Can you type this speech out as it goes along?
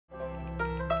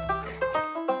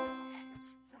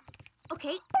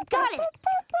Okay, got it.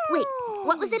 Wait,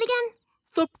 what was it again?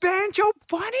 The Banjo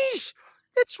Bunnies?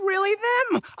 It's really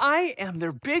them. I am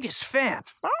their biggest fan.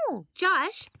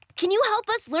 Josh, can you help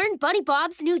us learn Bunny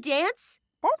Bob's new dance?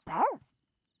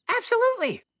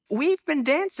 Absolutely. We've been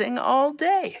dancing all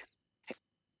day.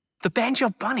 The Banjo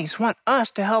Bunnies want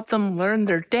us to help them learn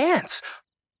their dance.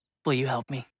 Will you help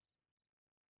me?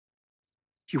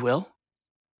 You will?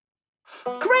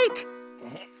 Great!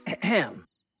 Ahem.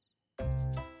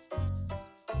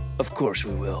 Of course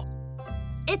we will.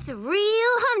 It's a real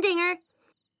humdinger.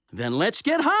 Then let's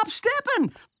get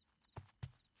hop-stepping.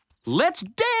 Let's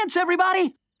dance,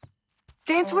 everybody.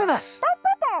 Dance with us.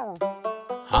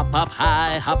 Hop up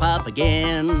high, hop up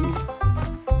again.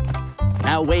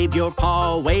 Now wave your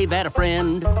paw, wave at a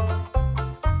friend.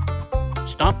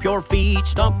 Stomp your feet,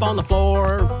 stomp on the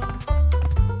floor.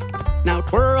 Now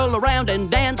twirl around and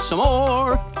dance some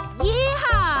more.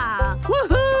 Yeehaw!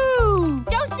 Woohoo!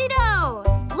 Do-si-do!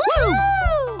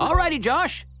 Woohoo! Alrighty,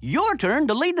 Josh, your turn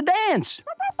to lead the dance.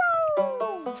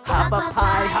 Hop up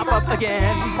high, hop up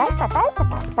again.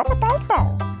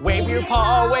 Wave your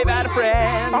paw, wave at a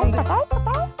friend.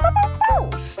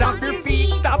 Stomp your feet,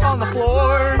 stomp on the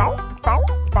floor.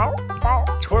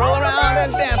 Twirl around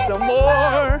and dance some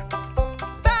more.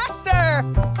 Faster!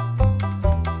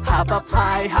 Hop up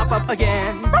high, hop up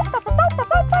again.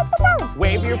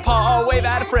 Wave your paw, wave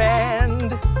at a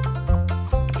friend.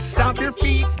 Stomp your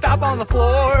feet, stomp on the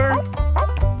floor.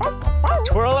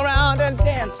 Twirl around and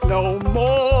dance no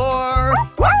more.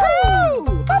 Woohoo!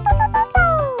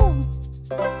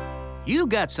 You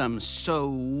got some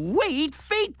sweet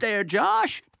feet there,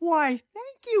 Josh. Why,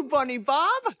 thank you, Bunny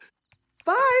Bob.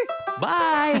 Bye.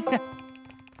 Bye.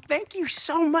 Thank you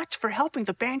so much for helping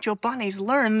the Banjo Bunnies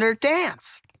learn their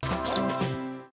dance.